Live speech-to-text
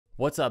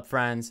What's up,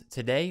 friends?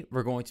 Today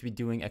we're going to be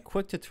doing a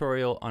quick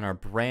tutorial on our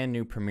brand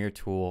new Premiere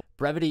tool.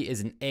 Brevity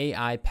is an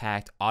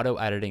AI-packed auto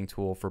editing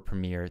tool for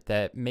Premiere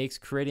that makes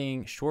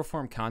creating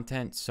short-form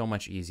content so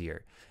much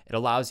easier. It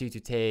allows you to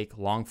take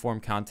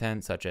long-form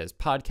content such as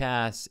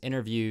podcasts,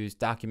 interviews,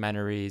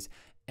 documentaries,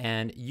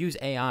 and use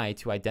AI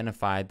to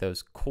identify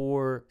those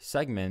core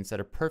segments that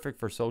are perfect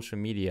for social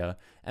media,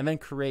 and then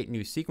create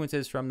new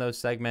sequences from those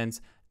segments,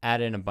 add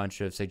in a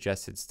bunch of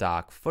suggested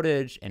stock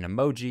footage and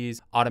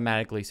emojis,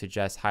 automatically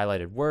suggest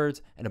highlighted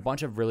words, and a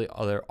bunch of really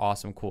other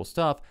awesome cool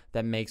stuff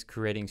that makes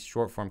creating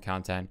short form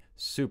content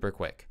super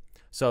quick.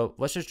 So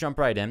let's just jump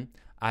right in.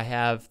 I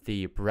have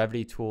the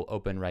Brevity tool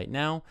open right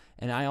now,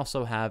 and I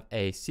also have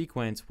a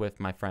sequence with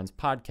my friend's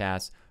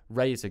podcast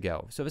ready to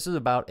go. So this is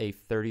about a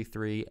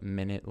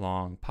 33-minute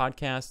long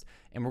podcast,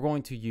 and we're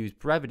going to use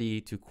Brevity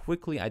to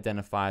quickly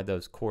identify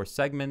those core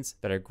segments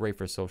that are great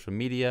for social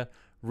media,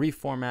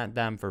 reformat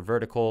them for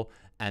vertical,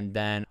 and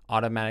then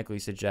automatically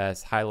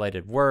suggest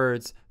highlighted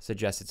words,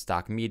 suggested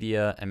stock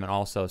media, and then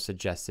also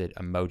suggested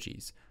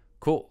emojis.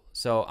 Cool.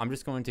 So I'm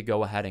just going to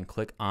go ahead and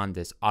click on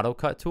this auto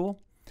cut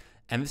tool.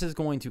 And this is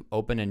going to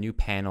open a new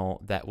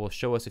panel that will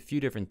show us a few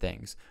different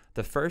things.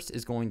 The first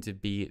is going to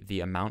be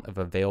the amount of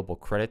available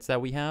credits that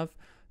we have.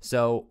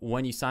 So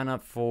when you sign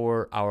up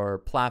for our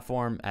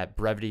platform at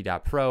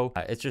brevity.pro,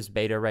 it's just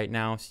beta right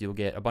now. So you'll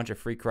get a bunch of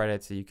free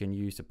credits that you can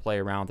use to play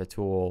around with the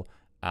tool,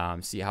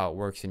 see how it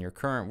works in your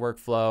current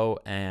workflow.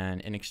 And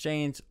in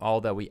exchange,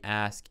 all that we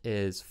ask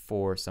is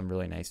for some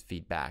really nice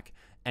feedback.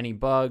 Any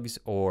bugs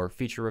or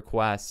feature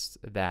requests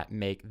that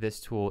make this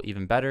tool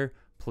even better,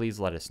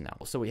 please let us know.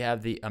 So we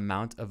have the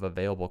amount of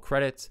available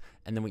credits,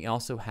 and then we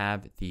also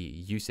have the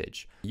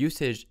usage.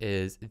 Usage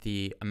is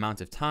the amount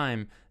of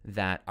time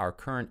that our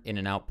current in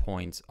and out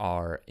points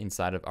are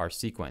inside of our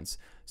sequence.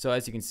 So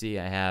as you can see,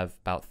 I have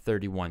about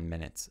 31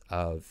 minutes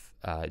of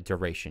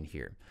duration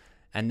here.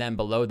 And then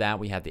below that,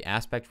 we have the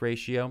aspect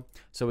ratio.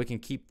 So we can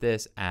keep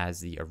this as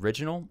the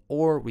original,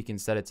 or we can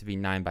set it to be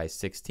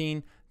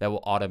 9:16. That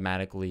will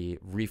automatically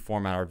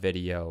reformat our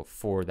video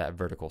for that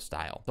vertical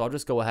style. So I'll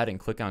just go ahead and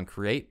click on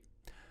create.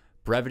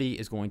 Brevity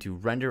is going to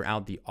render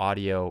out the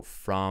audio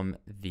from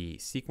the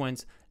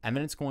sequence, and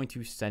then it's going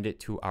to send it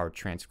to our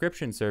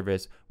transcription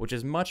service, which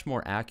is much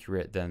more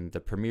accurate than the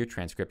Premiere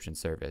transcription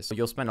service. So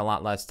you'll spend a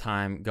lot less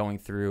time going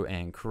through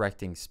and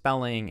correcting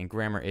spelling and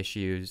grammar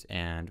issues,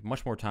 and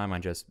much more time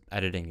on just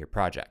editing your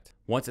project.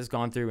 Once it's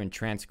gone through and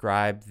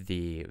transcribed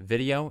the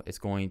video, it's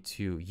going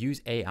to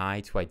use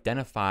AI to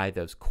identify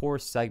those core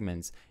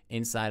segments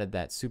inside of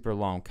that super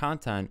long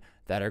content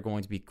that are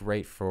going to be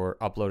great for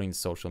uploading to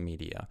social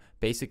media,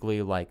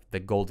 basically like the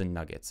golden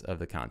nuggets of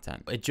the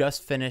content. It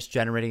just finished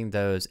generating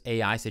those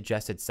AI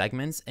suggested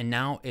segments, and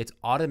now it's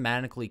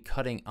automatically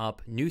cutting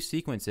up new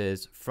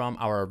sequences from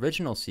our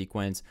original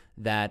sequence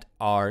that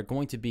are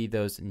going to be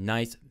those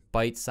nice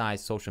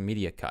bite-sized social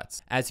media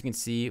cuts. As you can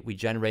see, we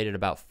generated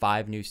about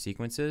 5 new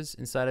sequences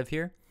inside of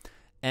here.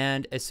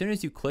 And as soon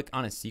as you click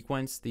on a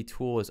sequence, the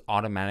tool is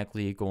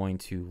automatically going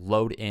to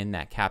load in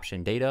that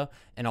caption data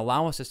and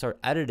allow us to start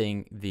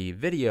editing the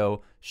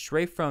video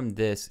straight from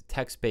this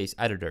text-based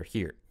editor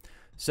here.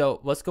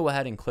 So let's go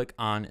ahead and click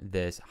on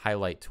this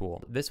highlight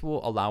tool. This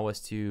will allow us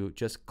to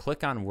just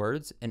click on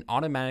words and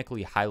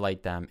automatically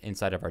highlight them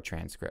inside of our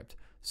transcript.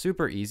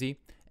 Super easy.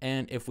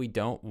 And if we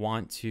don't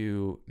want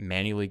to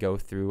manually go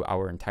through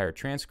our entire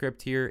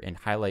transcript here and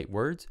highlight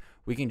words,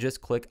 we can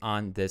just click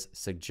on this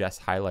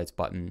suggest highlights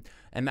button,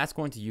 and that's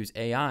going to use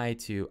AI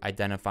to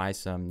identify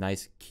some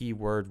nice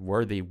keyword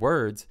worthy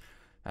words,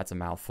 that's a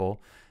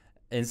mouthful,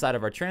 inside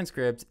of our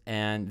transcript,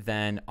 and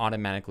then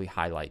automatically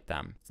highlight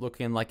them. It's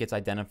looking like it's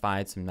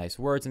identified some nice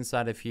words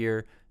inside of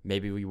here.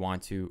 Maybe we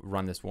want to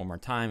run this one more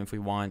time if we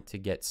want to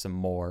get some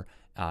more,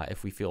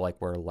 if we feel like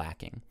we're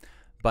lacking.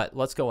 But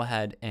let's go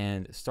ahead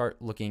and start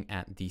looking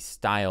at the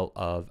style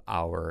of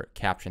our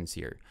captions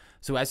here.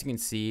 So as you can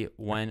see,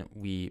 when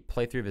we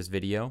play through this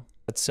video,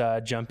 let's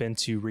jump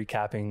into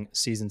recapping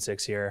season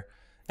 6 here.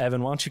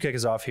 Evan, why don't you kick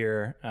us off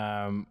here?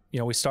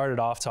 We started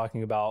off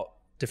talking about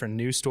different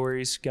news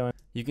stories going.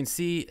 You can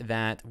see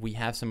that we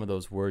have some of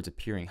those words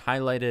appearing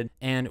highlighted,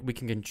 and we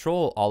can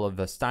control all of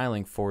the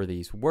styling for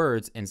these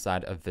words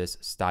inside of this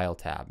style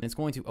tab. And it's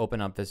going to open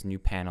up this new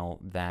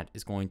panel that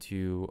is going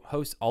to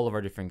host all of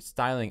our different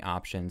styling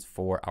options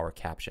for our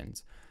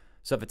captions.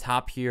 So at the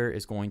top here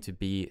is going to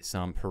be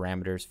some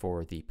parameters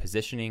for the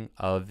positioning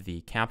of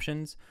the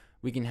captions.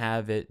 We can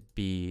have it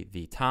be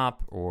the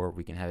top, or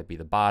we can have it be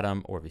the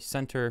bottom or the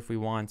center if we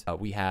want.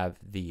 We have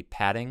the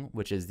padding,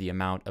 which is the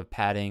amount of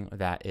padding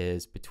that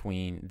is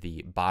between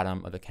the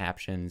bottom of the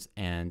captions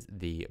and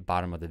the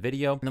bottom of the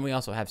video. And then we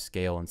also have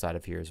scale inside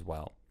of here as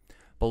well.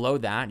 Below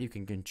that, you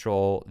can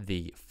control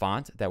the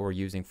font that we're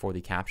using for the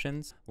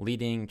captions,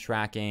 leading,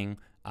 tracking,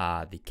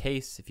 the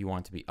case if you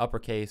want it to be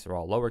uppercase or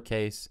all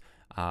lowercase,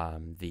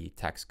 the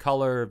text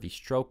color, the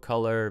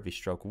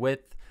stroke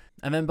width,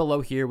 And then below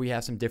here, we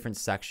have some different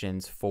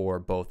sections for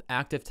both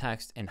active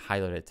text and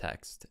highlighted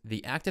text.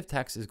 The active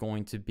text is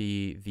going to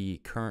be the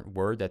current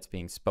word that's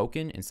being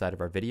spoken inside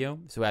of our video.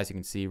 So as you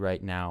can see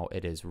right now,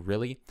 it is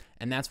really,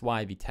 and that's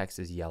why the text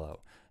is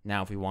yellow.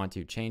 Now, if we want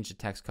to change the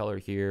text color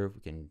here,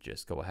 we can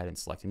just go ahead and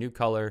select a new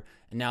color.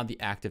 And now the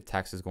active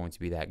text is going to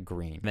be that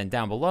green. And then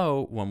down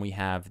below, when we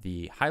have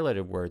the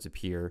highlighted words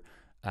appear,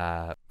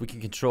 we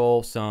can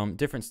control some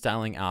different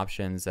styling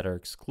options that are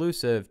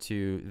exclusive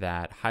to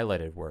that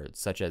highlighted word,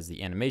 such as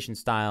the animation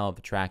style,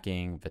 the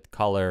tracking, the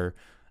color,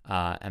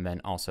 and then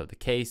also the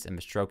case and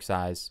the stroke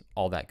size,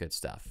 all that good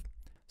stuff.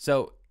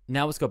 So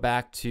now let's go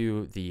back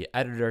to the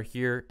editor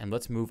here and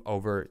let's move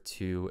over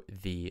to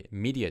the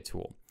media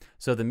tool.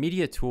 So the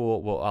media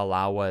tool will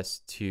allow us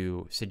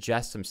to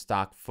suggest some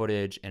stock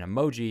footage and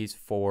emojis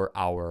for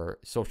our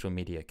social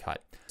media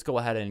cut. Let's go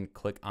ahead and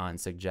click on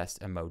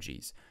suggest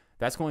emojis.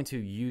 That's going to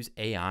use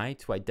AI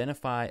to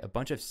identify a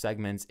bunch of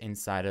segments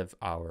inside of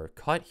our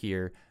cut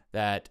here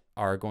that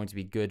are going to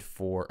be good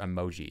for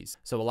emojis.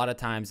 So a lot of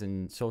times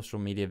in social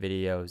media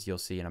videos, you'll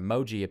see an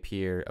emoji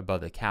appear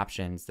above the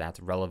captions that's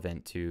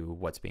relevant to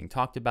what's being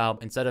talked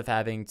about. Instead of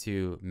having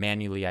to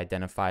manually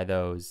identify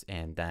those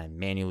and then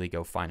manually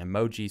go find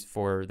emojis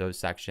for those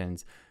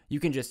sections, you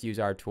can just use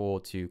our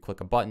tool to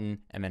click a button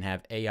and then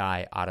have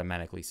AI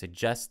automatically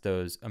suggest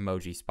those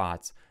emoji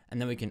spots, and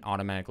then we can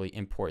automatically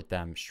import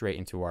them straight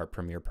into our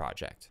Premiere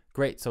project.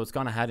 Great, so it's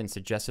gone ahead and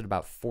suggested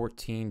about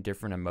 14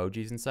 different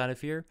emojis inside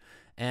of here,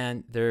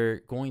 and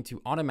they're going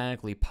to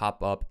automatically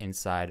pop up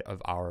inside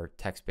of our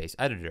text-based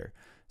editor.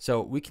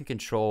 So we can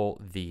control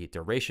the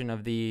duration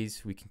of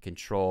these, we can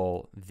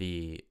control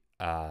the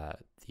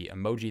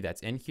emoji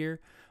that's in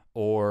here,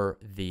 or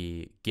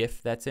the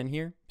GIF that's in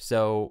here.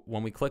 So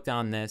when we clicked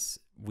on this,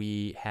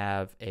 we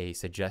have a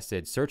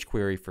suggested search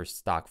query for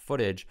stock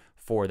footage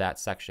for that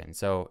section.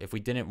 So if we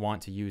didn't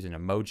want to use an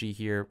emoji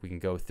here, we can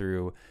go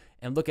through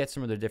and look at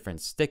some of the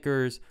different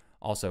stickers,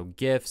 also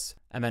GIFs,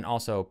 and then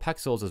also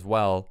Pexels as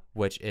well,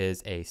 which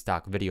is a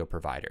stock video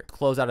provider.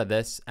 Close out of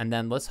this, and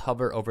then let's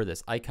hover over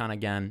this icon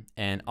again,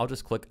 and I'll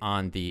just click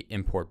on the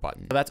import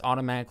button. So that's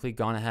automatically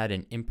gone ahead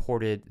and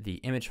imported the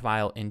image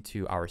file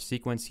into our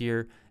sequence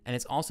here, and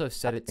it's also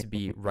set it to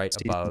be right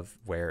above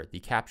where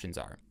the captions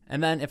are.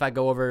 And then if I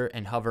go over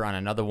and hover on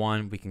another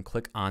one, we can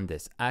click on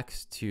this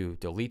X to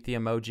delete the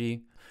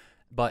emoji.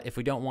 But if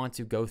we don't want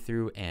to go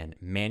through and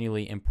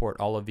manually import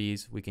all of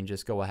these, we can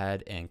just go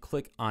ahead and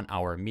click on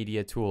our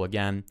media tool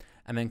again,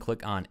 and then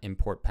click on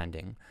import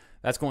pending.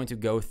 That's going to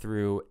go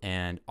through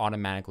and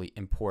automatically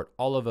import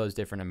all of those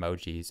different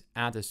emojis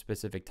at the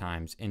specific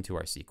times into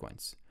our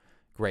sequence.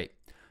 Great.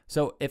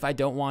 So if I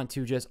don't want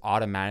to just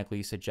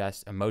automatically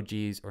suggest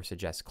emojis or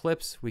suggest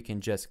clips, we can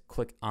just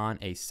click on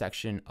a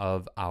section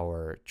of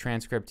our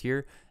transcript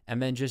here and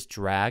then just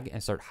drag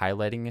and start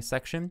highlighting a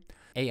section.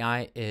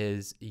 AI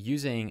is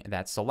using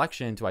that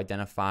selection to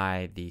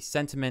identify the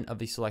sentiment of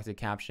the selected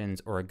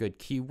captions or a good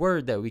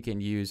keyword that we can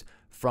use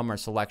from our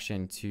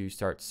selection to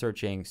start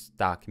searching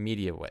stock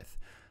media with.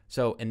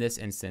 So in this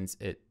instance,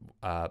 it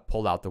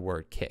pulled out the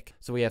word kick.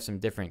 So we have some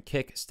different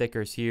kick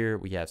stickers here.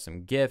 We have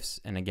some GIFs,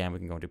 and again, we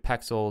can go into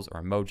pexels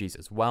or emojis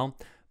as well.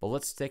 But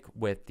let's stick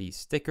with the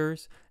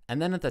stickers.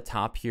 And then at the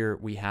top here,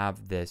 we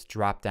have this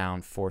drop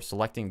down for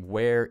selecting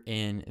where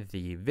in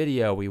the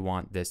video we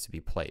want this to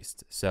be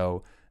placed.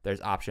 So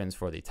there's options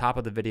for the top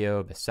of the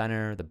video, the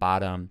center, the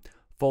bottom,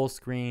 full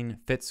screen,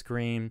 fit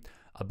screen,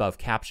 above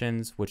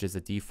captions, which is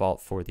the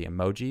default for the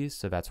emojis.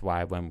 So that's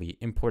why when we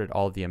imported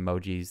all of the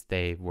emojis,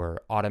 they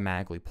were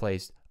automatically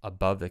placed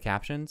above the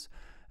captions.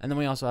 And then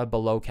we also have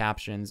below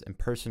captions and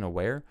person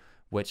aware,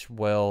 which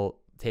will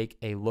take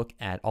a look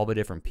at all the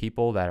different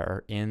people that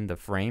are in the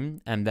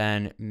frame and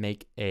then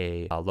make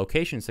a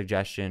location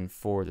suggestion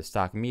for the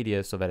stock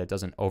media so that it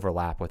doesn't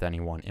overlap with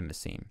anyone in the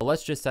scene. But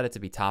let's just set it to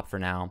be top for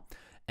now.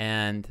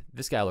 And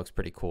this guy looks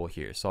pretty cool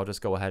here. So I'll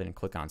just go ahead and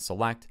click on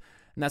select.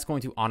 And that's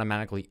going to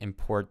automatically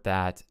import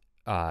that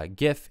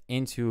GIF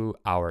into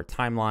our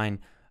timeline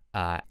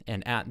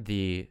and at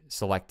the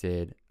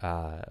selected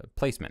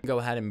placement. Go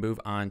ahead and move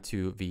on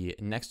to the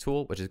next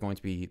tool, which is going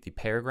to be the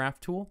paragraph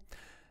tool.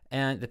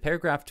 And the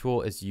paragraph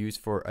tool is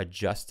used for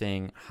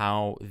adjusting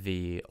how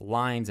the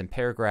lines and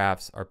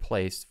paragraphs are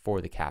placed for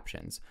the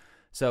captions.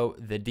 So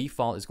the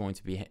default is going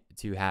to be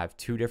to have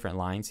two different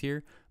lines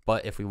here.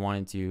 But if we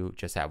wanted to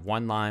just have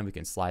one line, we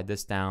can slide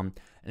this down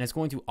and it's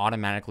going to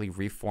automatically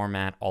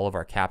reformat all of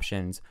our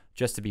captions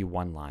just to be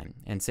one line.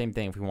 And same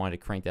thing, if we wanted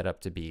to crank that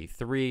up to be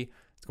 3,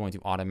 it's going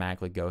to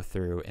automatically go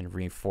through and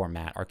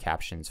reformat our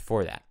captions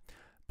for that.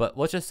 But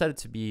let's just set it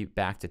to be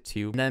back to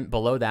 2. And then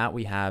below that,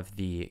 we have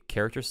the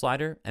character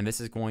slider, and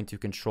this is going to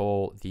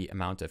control the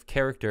amount of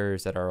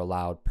characters that are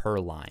allowed per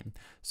line.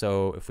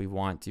 So if we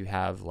want to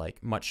have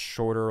like much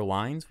shorter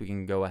lines, we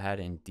can go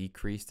ahead and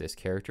decrease this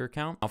character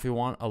count. If we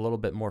want a little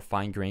bit more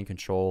fine-grained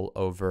control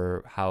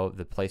over how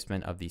the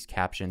placement of these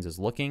captions is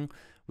looking,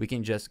 we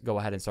can just go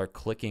ahead and start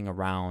clicking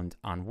around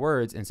on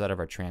words inside of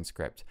our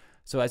transcript.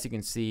 So as you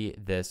can see,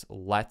 this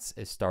let's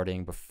is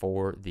starting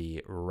before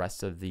the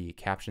rest of the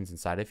captions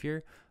inside of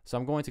here. So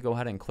I'm going to go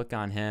ahead and click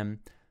on him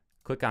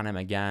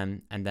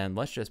again, and then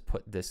let's just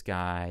put this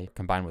guy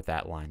combined with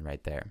that line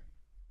right there.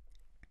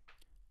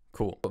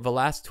 Cool. The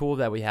last tool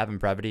that we have in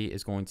Brevity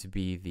is going to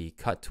be the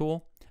cut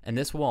tool. And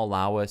this will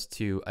allow us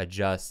to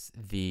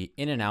adjust the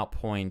in and out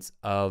points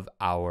of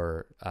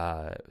our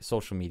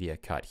social media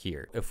cut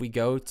here. If we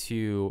go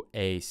to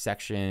a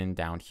section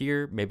down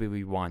here, maybe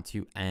we want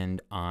to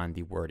end on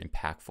the word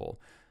impactful.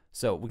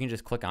 So we can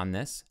just click on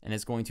this, and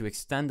it's going to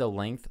extend the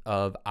length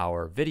of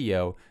our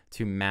video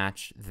to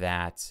match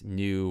that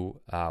new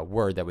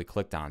word that we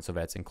clicked on, so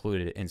that's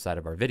included inside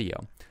of our video.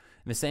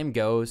 And the same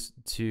goes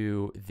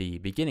to the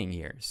beginning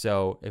here.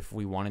 So if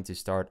we wanted to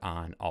start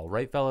on all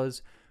right,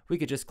 fellas, we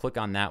could just click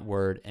on that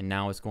word, and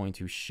now it's going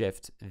to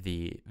shift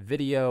the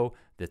video,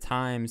 the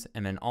times,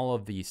 and then all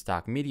of the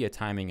stock media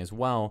timing as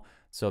well,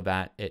 so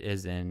that it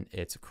is in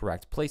its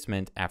correct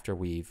placement after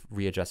we've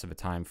readjusted the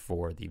time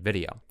for the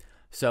video.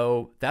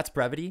 So that's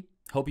Brevity.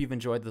 Hope you've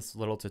enjoyed this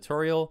little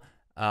tutorial.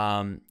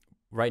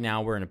 Right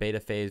now we're in a beta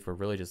phase. We're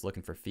really just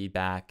looking for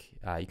feedback.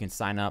 You can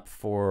sign up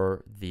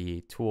for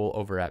the tool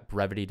over at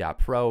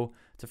brevity.pro.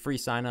 It's a free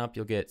sign up.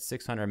 You'll get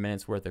 600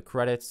 minutes worth of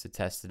credits to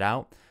test it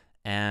out.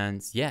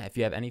 And yeah, if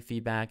you have any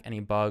feedback, any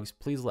bugs,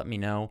 please let me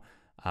know.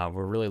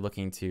 We're really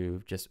looking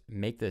to just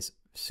make this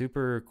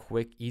super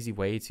quick, easy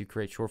way to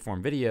create short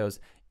form videos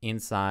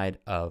inside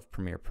of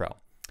Premiere Pro.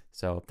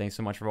 So thanks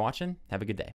so much for watching. Have a good day.